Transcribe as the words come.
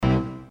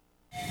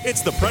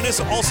It's the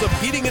Prentice Allsup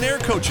Heating and Air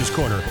Coaches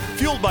Corner,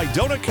 fueled by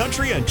Donut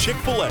Country and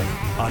Chick-fil-A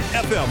on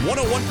FM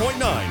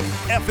 101.9,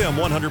 FM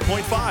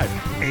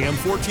 100.5, AM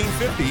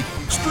 1450,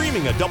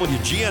 streaming at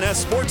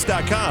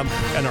WGNSSports.com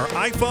and our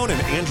iPhone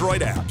and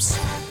Android apps.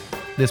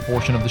 This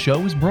portion of the show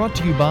is brought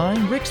to you by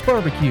Rick's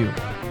Barbecue,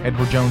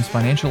 Edward Jones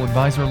Financial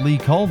Advisor Lee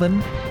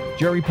Colvin,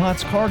 Jerry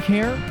Potts Car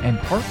Care, and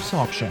Parks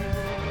Auction.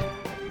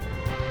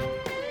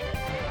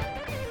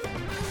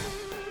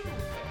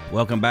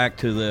 Welcome back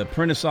to the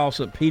Prentice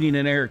Allsup Heating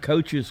and Air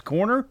Coaches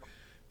Corner,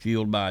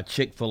 fueled by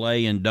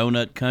Chick-fil-A and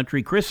Donut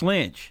Country. Chris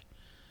Lynch,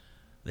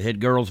 the head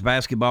girls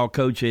basketball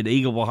coach at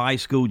Eagleville High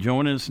School,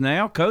 joining us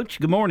now. Coach,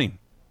 good morning.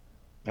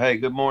 Hey,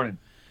 good morning.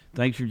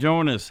 Thanks for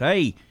joining us.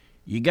 Hey,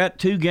 you got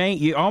 2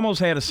 games. You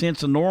almost had a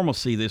sense of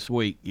normalcy this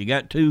week. You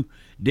got 2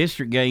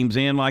 district games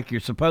in like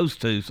you're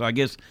supposed to, so I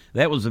guess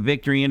that was a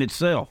victory in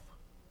itself.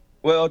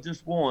 Well,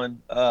 just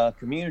one.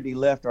 Community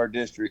left our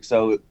district,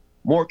 so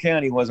Moore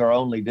County was our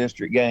only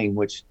district game,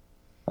 which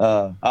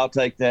I'll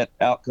take that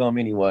outcome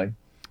anyway.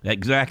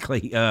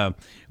 Exactly.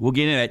 We'll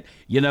get into that.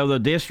 You know, the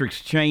district's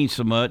changed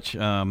so much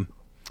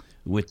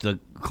with the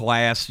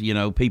class, you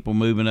know, people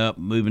moving up,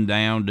 moving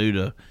down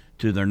due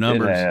to their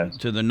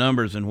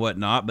numbers and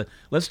whatnot. But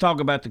let's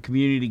talk about the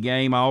community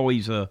game.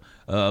 Always a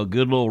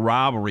good little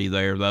rivalry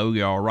there, though.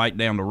 Y'all right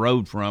down the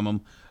road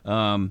from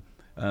them.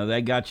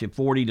 They got you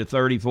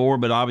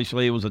 40-34, but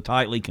obviously it was a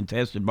tightly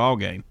contested ball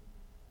game.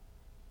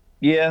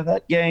 Yeah,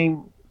 that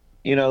game,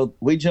 you know,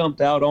 we jumped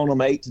out on them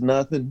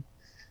 8-0,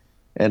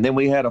 and then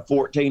we had a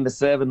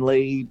 14-7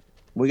 lead.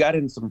 We got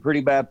in some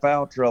pretty bad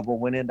foul trouble,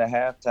 went into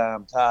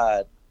halftime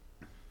tied,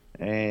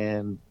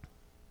 and,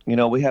 you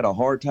know, we had a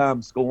hard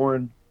time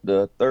scoring.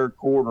 The third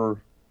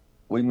quarter,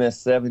 we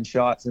missed 7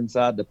 shots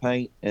inside the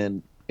paint,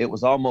 and it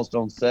was almost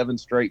on 7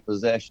 straight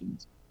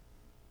possessions.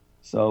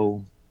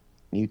 So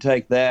you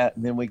take that,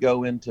 and then we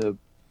go into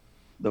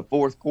the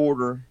fourth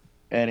quarter,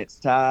 and it's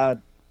tied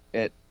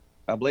at,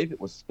 I believe it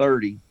was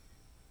 30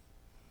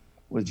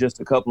 with just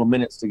a couple of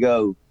minutes to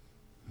go.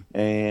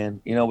 And,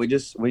 you know, we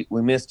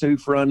missed 2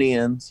 front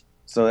ends.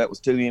 So that was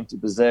 2 empty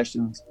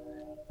possessions.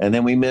 And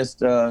then we missed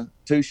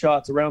 2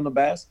 shots around the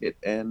basket,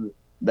 and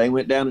they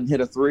went down and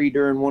hit a 3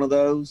 during one of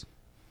those.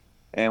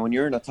 And when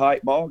you're in a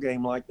tight ball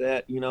game like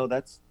that, you know,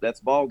 that's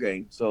ball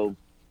game. So,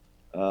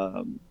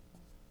 you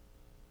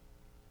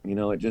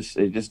know, it just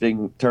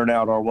didn't turn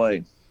out our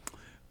way.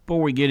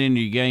 Before we get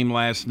into your game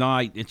last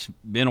night, it's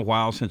been a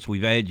while since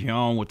we've had you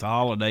on with the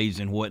holidays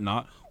and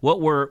whatnot.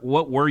 What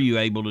were you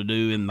able to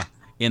do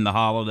in the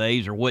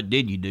holidays, or what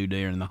did you do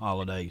during the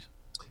holidays?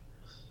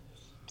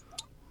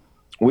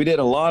 We did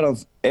a lot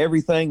of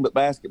everything but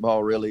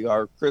basketball, really.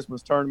 Our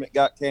Christmas tournament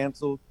got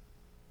canceled,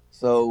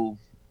 so,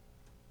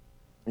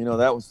 you know,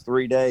 that was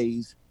 3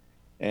 days.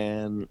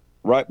 And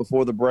right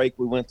before the break,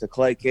 we went to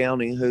Clay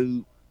County,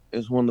 who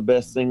is one of the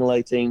best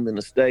single-A teams in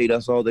the state. I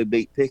saw they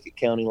beat Pickett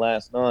County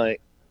last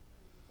night.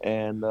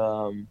 And,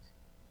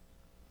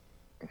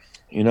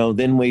 you know,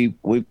 then we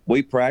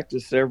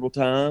practiced several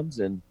times,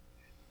 and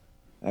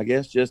I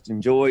guess just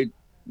enjoyed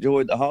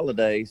the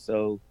holiday.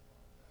 So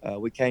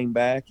we came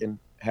back and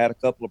had a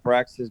couple of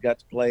practices, got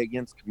to play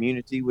against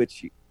Community,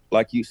 which,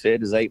 like you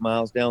said, is 8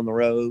 miles down the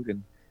road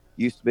and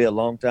used to be a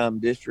longtime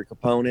district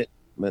opponent,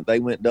 but they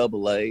went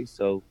AA.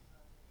 So,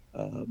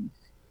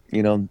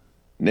 you know,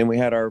 then we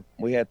had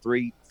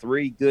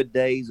three good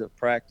days of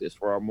practice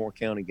for our Moore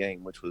County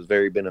game, which was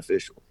very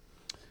beneficial.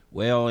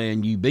 Well,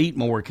 and you beat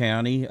Moore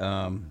County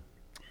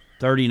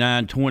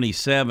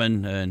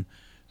 39-27, and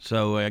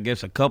so I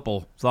guess a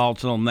couple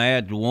thoughts on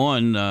that.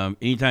 One,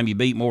 anytime you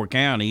beat Moore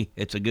County,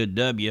 it's a good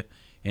W,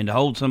 and to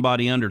hold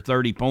somebody under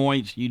 30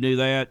 points, you do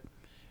that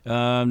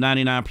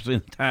 99% of the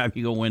time,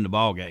 you're going to win the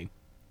ball game.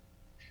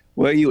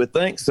 Well, you would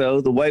think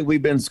so. The way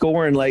we've been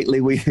scoring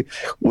lately, we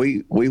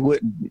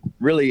wouldn't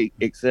really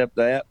accept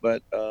that,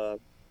 but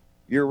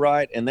you're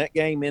right, and that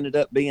game ended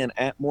up being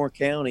at Moore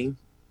County.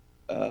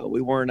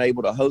 We weren't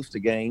able to host a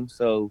game,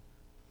 so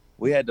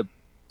we had to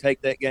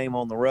take that game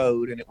on the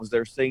road, and it was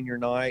their senior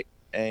night.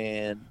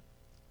 And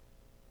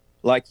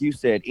like you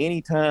said,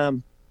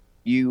 anytime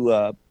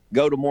you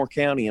go to Moore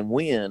County and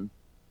win,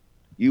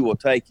 you will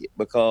take it,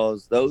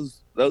 because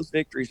those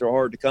victories are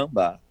hard to come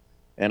by.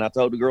 And I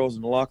told the girls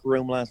in the locker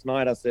room last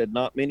night, I said,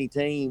 not many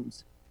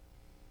teams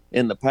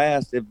in the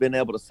past have been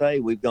able to say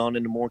we've gone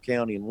into Moore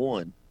County and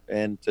won.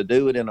 And to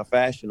do it in a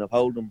fashion of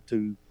hold them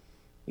to,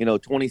 you know,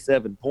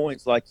 27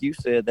 points, like you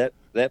said, that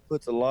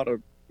puts a lot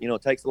of, you know,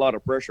 takes a lot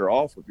of pressure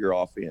off of your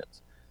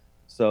offense.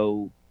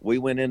 So we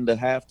went into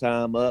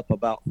halftime up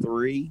about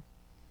 3,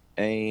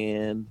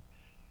 and,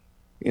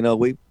 you know,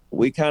 we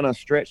kind of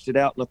stretched it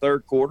out in the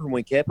third quarter, and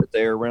we kept it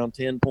there around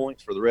 10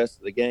 points for the rest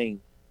of the game.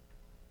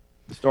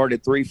 We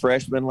started 3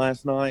 freshmen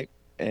last night,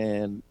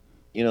 and,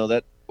 you know,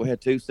 that we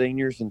had 2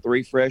 seniors and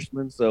 3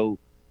 freshmen. So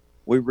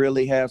we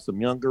really have some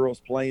young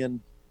girls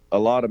playing a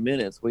lot of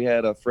minutes. We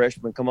had a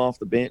freshman come off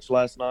the bench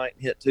last night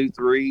and hit 2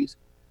 threes.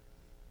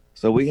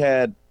 So we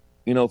had,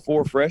 you know,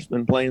 4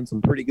 freshmen playing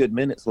some pretty good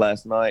minutes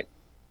last night.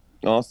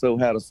 Also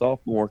had a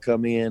sophomore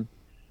come in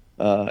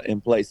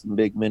and play some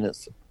big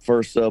minutes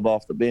first sub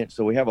off the bench.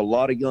 So we have a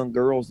lot of young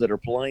girls that are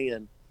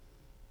playing,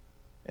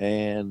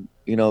 and,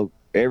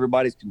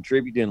 everybody's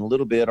contributing a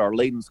little bit. Our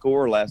leading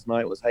scorer last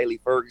night was Haley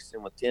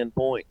Ferguson with 10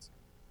 points.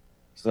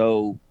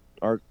 So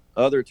our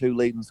other two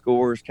leading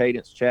scorers,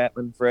 Cadence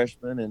Chapman,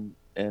 freshman,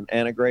 and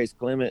Anna Grace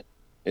Clement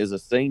is a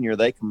senior.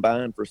 They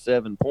combined for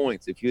 7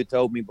 points. If you had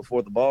told me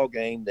before the ball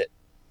game that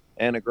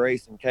Anna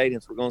Grace and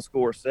Cadence were going to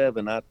score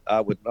 7, I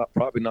would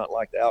probably not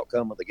like the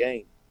outcome of the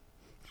game.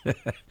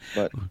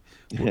 But,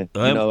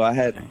 I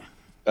had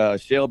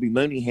Shelby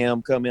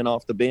Mooneyham come in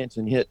off the bench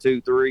and hit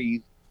 2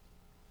 threes.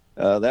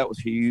 That was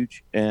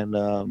huge. And,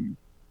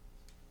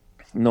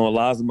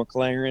 Eliza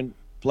McLaren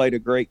played a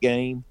great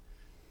game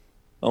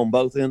on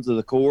both ends of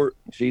the court.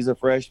 She's a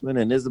freshman.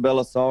 And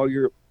Isabella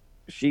Sawyer,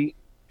 she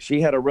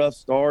had a rough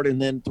start,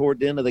 and then toward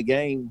the end of the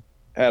game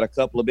had a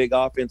couple of big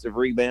offensive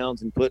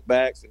rebounds and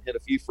putbacks and hit a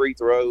few free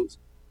throws.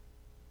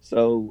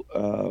 So,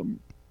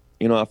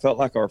 I felt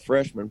like our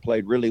freshmen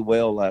played really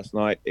well last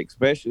night,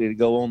 especially to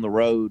go on the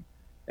road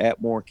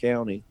at Moore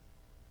County.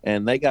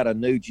 And they got a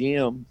new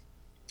gym.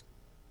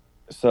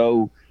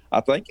 So I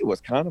think it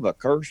was kind of a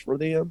curse for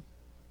them.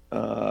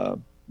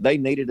 They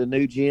needed a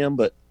new gym,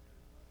 but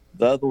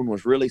the other one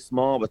was really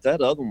small, but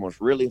that other one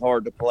was really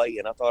hard to play,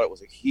 and I thought it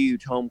was a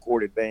huge home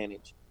court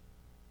advantage.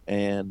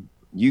 And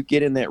you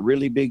get in that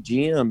really big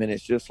gym, and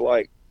it's just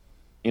like,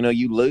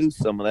 you lose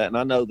some of that. And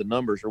I know the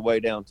numbers are way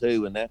down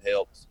too, and that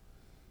helps.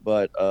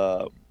 But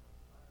I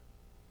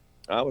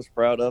was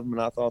proud of them,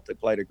 and I thought they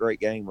played a great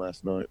game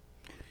last night.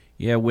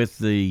 Yeah, with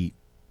the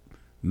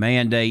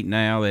mandate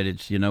now that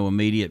it's,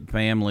 immediate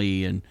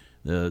family and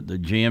the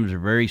gyms are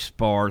very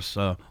sparse.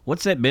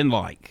 What's that been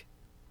like?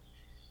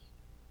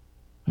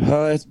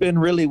 It's been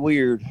really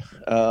weird.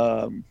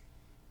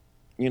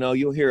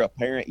 You'll hear a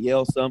parent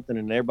yell something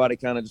and everybody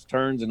kind of just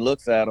turns and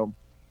looks at them.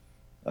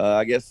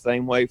 I guess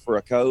same way for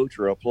a coach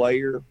or a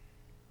player.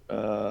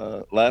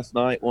 Last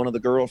night, one of the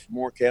girls from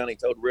Moore County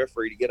told the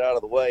referee to get out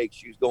of the way.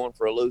 She was going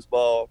for a loose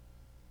ball.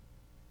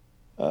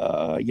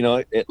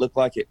 It looked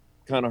like it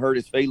kind of hurt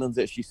his feelings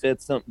that she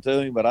said something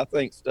to him, but I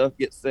think stuff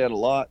gets said a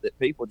lot that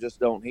people just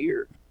don't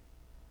hear.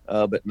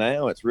 But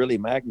now it's really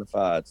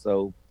magnified.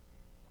 So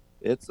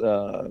it's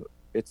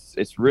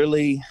just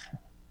really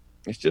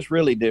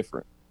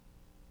different.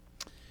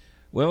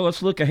 Well,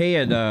 let's look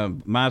ahead. Now,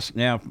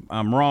 if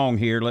I'm wrong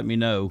here, let me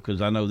know,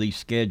 because I know these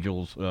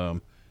schedules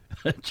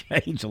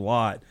change a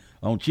lot.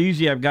 On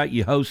Tuesday, I've got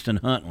you hosting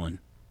Huntland.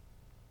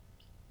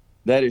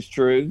 That is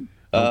true.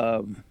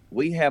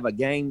 We have a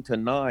game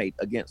tonight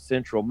against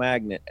Central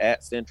Magnet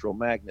at Central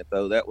Magnet,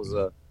 though. That was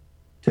a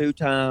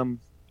 2-time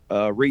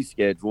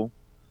reschedule.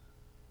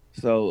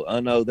 So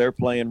I know they're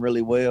playing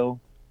really well,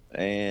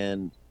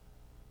 and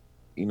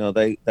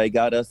they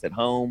got us at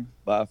home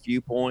by a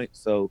few points.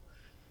 So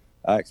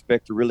I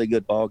expect a really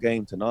good ball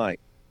game tonight.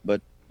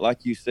 But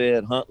like you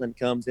said, Huntland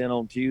comes in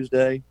on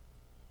Tuesday,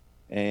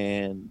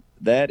 and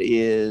that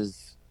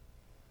is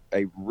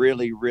a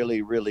really,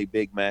 really, really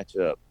big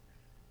matchup.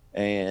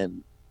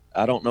 And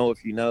I don't know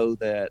if you know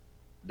that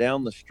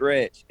down the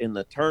stretch in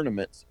the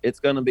tournaments, it's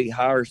going to be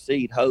higher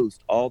seed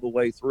host all the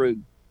way through.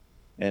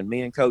 And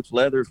me and Coach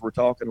Leathers were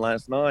talking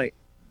last night.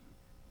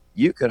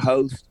 You could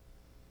host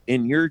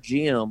in your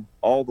gym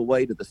all the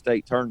way to the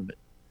state tournament,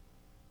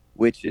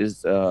 which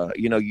is,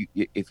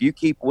 if you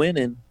keep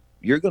winning,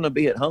 you're going to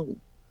be at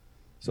home.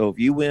 So if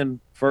you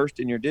win first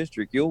in your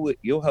district,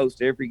 you'll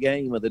host every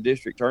game of the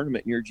district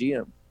tournament in your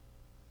gym.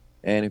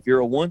 And if you're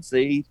a 1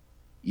 seed,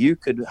 you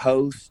could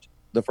host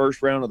the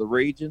first round of the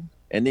region,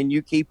 and then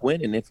you keep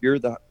winning if you're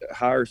the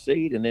higher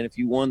seed. And then if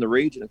you won the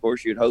region, of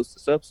course, you'd host the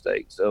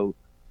sub-state. So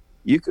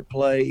you could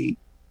play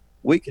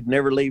 – we could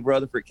never leave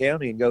Rutherford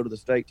County and go to the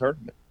state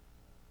tournament,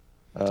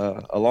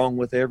 along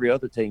with every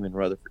other team in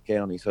Rutherford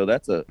County. So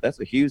that's a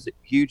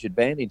huge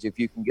advantage if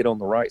you can get on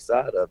the right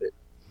side of it.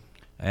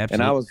 Absolutely.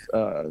 And I was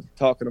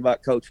talking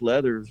about Coach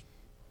Leathers.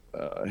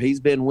 He's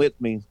been with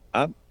me.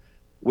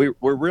 We're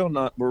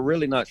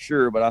really not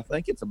sure, but I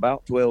think it's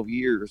about 12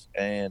 years,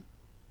 and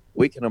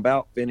we can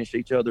about finish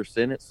each other's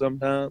sentence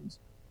sometimes.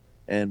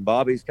 And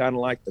Bobby's kind of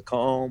like the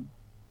calm,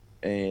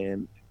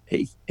 and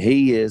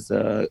he is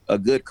a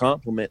good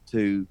compliment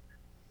to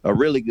a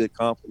really good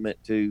compliment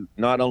to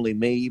not only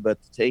me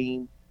but the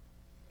team,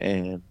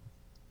 and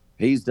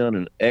he's done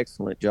an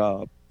excellent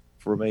job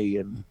for me.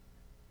 And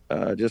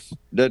I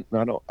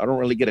don't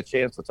really get a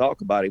chance to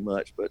talk about him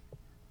much, but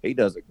he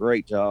does a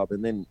great job.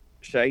 And then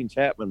Shane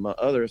Chapman, my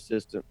other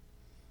assistant,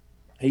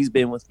 he's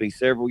been with me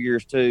several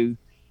years too,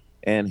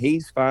 and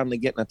he's finally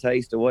getting a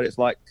taste of what it's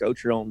like to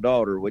coach your own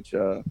daughter, which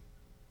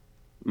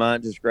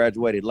mine just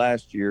graduated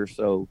last year.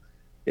 So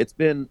it's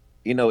been,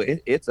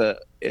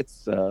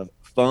 it's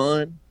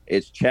fun.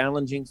 It's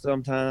challenging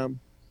sometimes,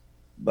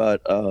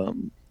 but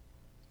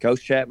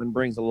Coach Chapman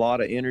brings a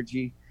lot of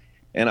energy,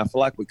 and I feel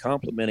like we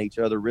complement each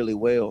other really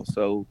well.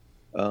 So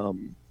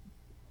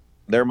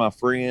they're my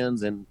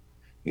friends, and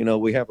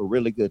we have a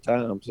really good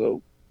time.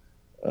 So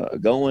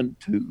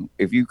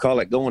if you call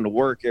it going to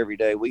work every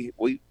day, we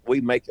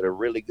make it a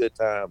really good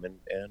time, and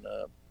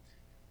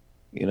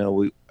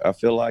I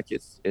feel like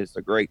it's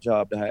a great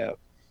job to have.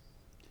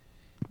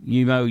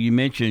 You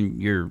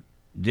mentioned your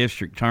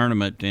district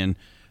tournament, and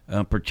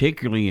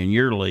particularly in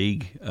your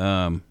league,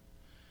 that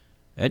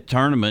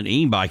tournament,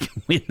 anybody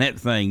can win that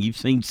thing. You've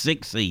seen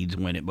 6 seeds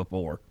win it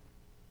before.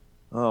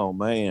 Oh,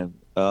 man.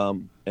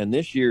 And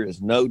this year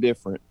is no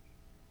different.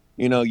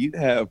 You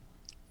have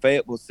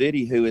Fayetteville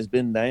City, who has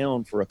been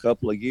down for a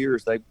couple of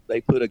years.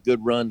 They put a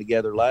good run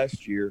together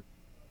last year,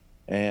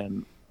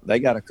 and they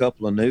got a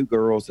couple of new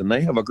girls, and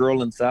they have a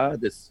girl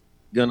inside that's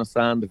going to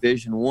sign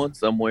Division I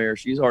somewhere.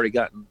 She's already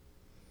gotten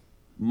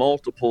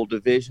multiple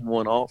Division I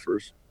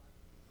offers.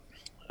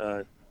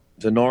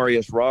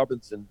 Denarius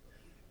Robinson,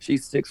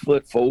 she's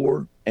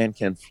 6'4" and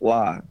can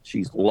fly.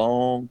 She's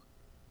long,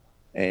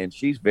 and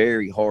she's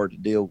very hard to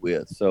deal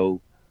with.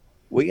 So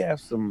we have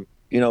some,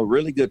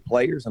 really good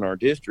players in our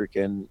district,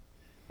 and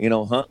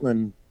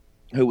Huntland,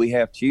 who we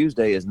have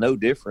Tuesday, is no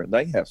different.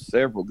 They have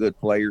several good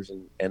players,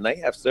 and they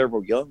have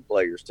several young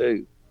players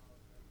too.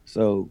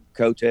 So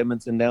Coach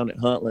Edmondson down at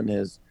Huntland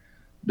has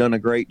done a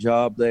great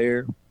job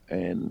there,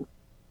 and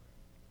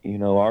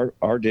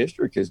our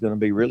district is going to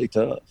be really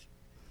tough.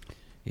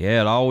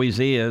 Yeah, it always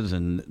is,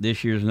 and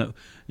this year's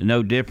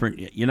no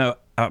different. And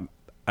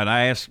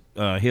I asked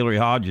Hillary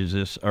Hodges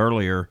this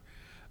earlier.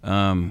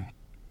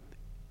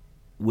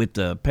 With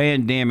the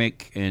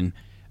pandemic, and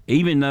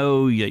even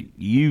though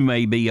you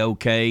may be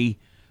okay,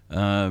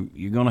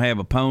 you're going to have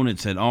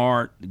opponents that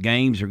aren't. The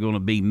games are going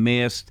to be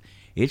missed.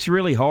 It's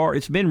really hard.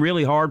 It's been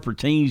really hard for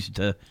teams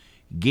to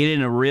get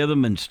in a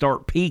rhythm and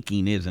start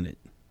peaking, isn't it?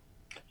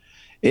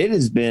 It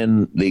has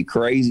been the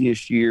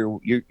craziest year.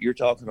 You're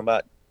talking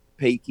about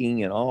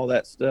peaking and all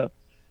that stuff.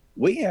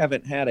 We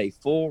haven't had a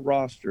full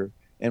roster,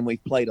 and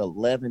we've played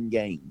 11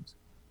 games.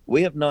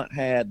 We have not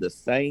had the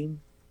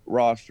same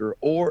roster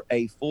or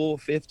a full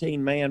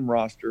 15-man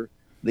roster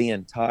the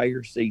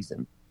entire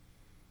season.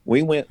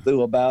 We went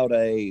through about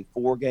a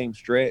 4-game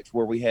stretch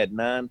where we had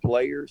 9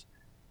 players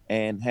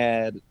and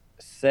had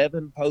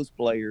 7 post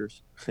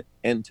players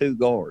and 2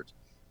 guards.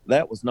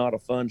 That was not a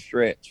fun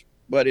stretch,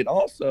 but it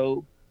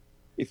also,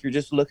 if you're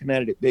just looking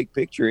at it at big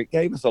picture, it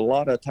gave us a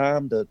lot of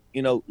time to,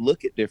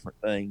 look at different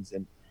things,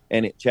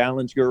 and it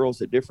challenged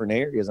girls at different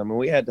areas. I mean,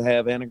 we had to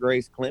have Anna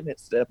Grace Clement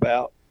step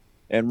out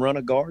and run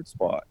a guard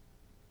spot.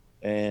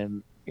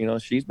 And,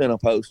 she's been a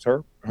post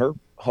her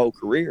whole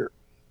career.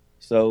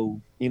 So,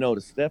 to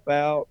step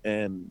out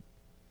and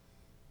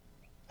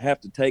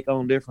have to take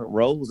on different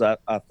roles, I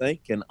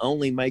think can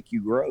only make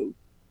you grow.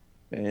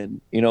 And,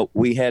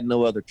 we had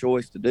no other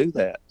choice to do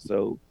that.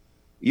 So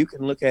you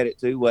can look at it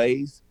 2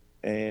 ways,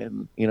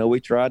 and, we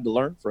tried to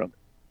learn from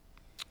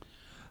it.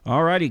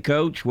 All righty,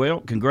 Coach. Well,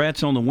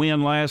 congrats on the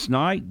win last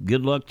night.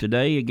 Good luck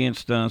today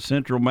against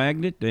Central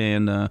Magnet,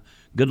 and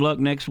good luck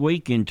next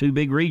week in 2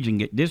 big region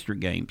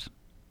district games.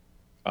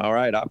 All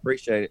right. I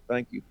appreciate it.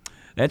 Thank you.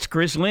 That's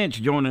Chris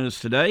Lynch joining us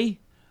today.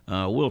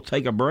 We'll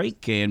take a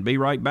break and be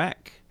right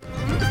back.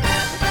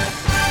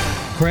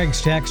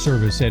 Craig's Tax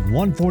Service at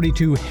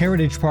 142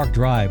 Heritage Park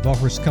Drive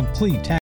offers complete tax